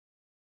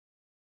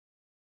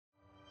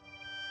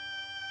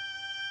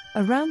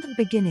Around the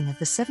beginning of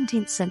the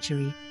 17th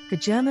century, the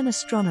German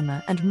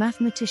astronomer and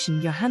mathematician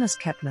Johannes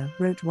Kepler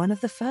wrote one of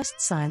the first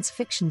science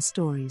fiction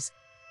stories,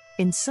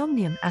 In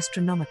Somnium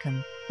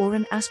Astronomicum, or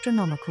An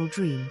Astronomical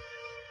Dream.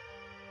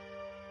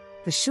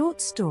 The short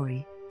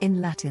story,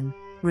 in Latin,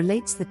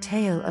 relates the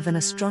tale of an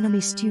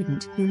astronomy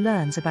student who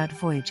learns about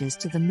voyages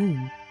to the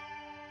moon.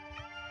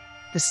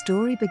 The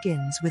story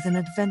begins with an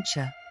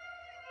adventure.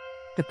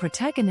 The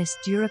protagonist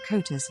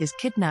Duracotus is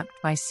kidnapped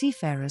by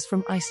seafarers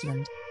from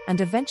Iceland, and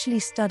eventually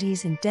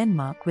studies in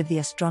Denmark with the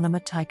astronomer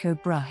Tycho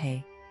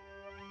Brahe.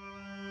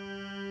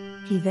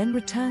 He then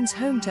returns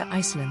home to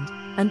Iceland,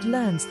 and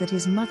learns that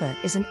his mother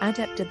is an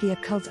adept at the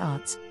occult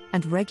arts,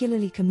 and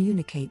regularly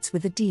communicates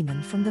with a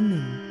demon from the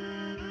moon.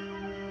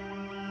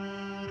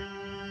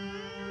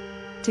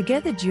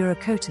 Together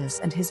Duracotus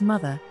and his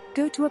mother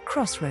go to a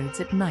crossroads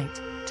at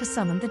night, to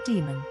summon the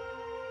demon.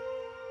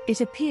 It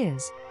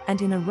appears,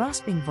 and in a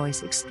rasping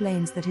voice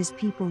explains that his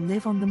people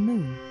live on the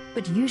moon,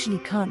 but usually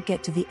can't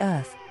get to the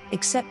earth,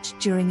 except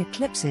during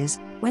eclipses,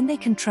 when they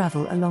can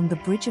travel along the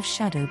bridge of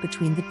shadow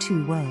between the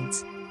two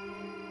worlds.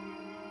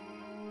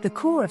 The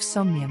core of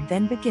Somnium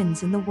then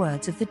begins in the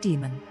words of the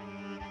demon.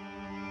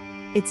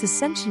 It's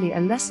essentially a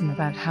lesson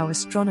about how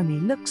astronomy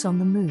looks on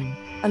the moon,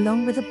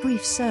 along with a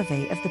brief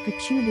survey of the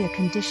peculiar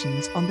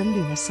conditions on the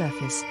lunar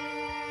surface.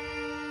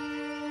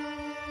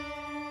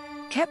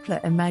 Kepler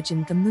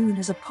imagined the moon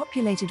as a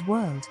populated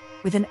world,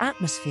 with an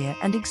atmosphere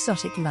and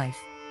exotic life.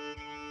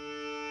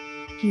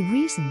 He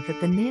reasoned that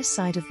the near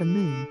side of the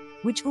moon,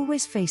 which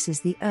always faces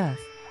the Earth,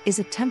 is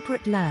a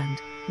temperate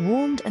land,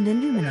 warmed and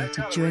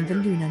illuminated during the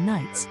lunar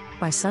nights,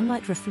 by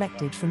sunlight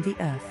reflected from the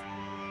Earth.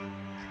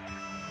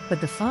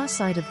 But the far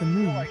side of the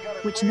moon,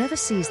 which never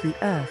sees the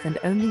Earth and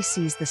only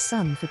sees the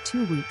sun for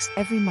 2 weeks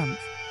every month,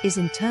 is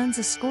in turns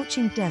a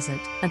scorching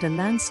desert and a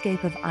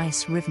landscape of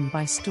ice riven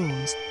by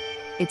storms,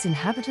 its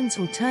inhabitants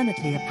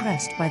alternately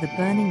oppressed by the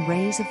burning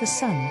rays of the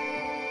sun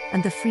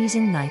and the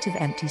freezing night of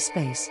empty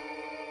space.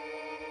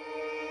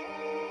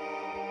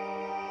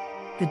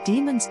 The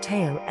demon's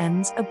tale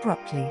ends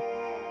abruptly.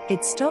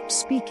 It stops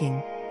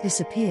speaking,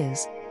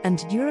 disappears, and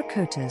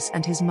Duracotus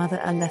and his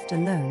mother are left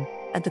alone,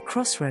 at the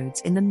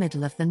crossroads in the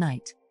middle of the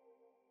night.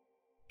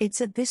 It's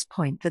at this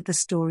point that the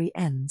story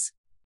ends.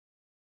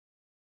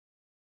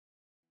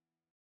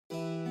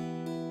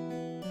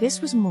 This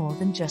was more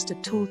than just a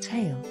tall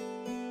tale.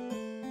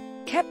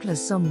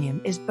 Kepler's Somnium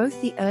is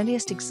both the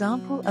earliest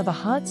example of a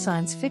hard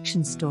science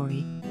fiction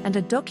story and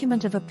a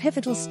document of a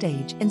pivotal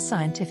stage in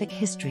scientific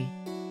history.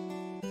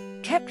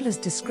 Kepler's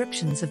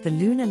descriptions of the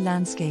lunar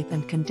landscape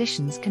and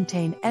conditions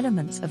contain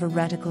elements of a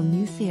radical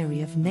new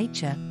theory of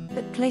nature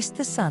that placed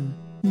the sun,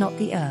 not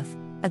the Earth,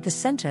 at the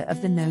center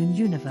of the known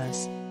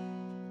universe.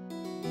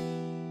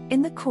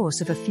 In the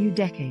course of a few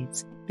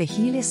decades, the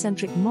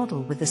heliocentric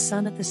model with the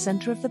sun at the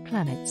center of the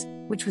planets,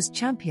 which was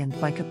championed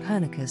by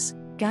Copernicus,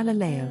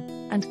 Galileo,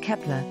 and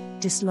Kepler,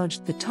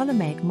 dislodged the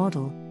Ptolemaic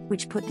model,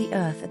 which put the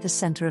Earth at the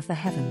center of the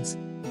heavens.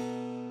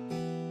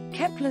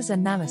 Kepler's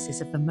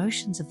analysis of the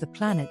motions of the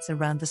planets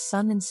around the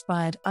Sun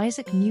inspired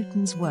Isaac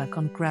Newton's work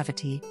on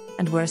gravity,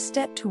 and were a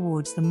step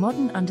towards the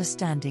modern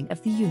understanding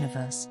of the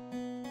universe.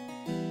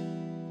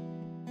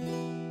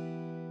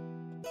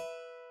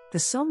 The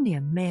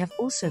Somnium may have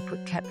also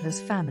put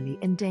Kepler's family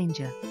in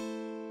danger.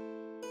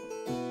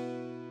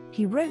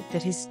 He wrote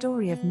that his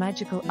story of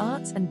magical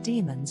arts and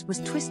demons was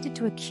twisted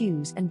to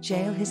accuse and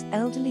jail his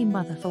elderly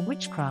mother for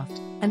witchcraft,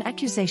 an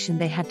accusation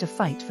they had to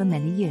fight for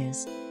many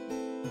years.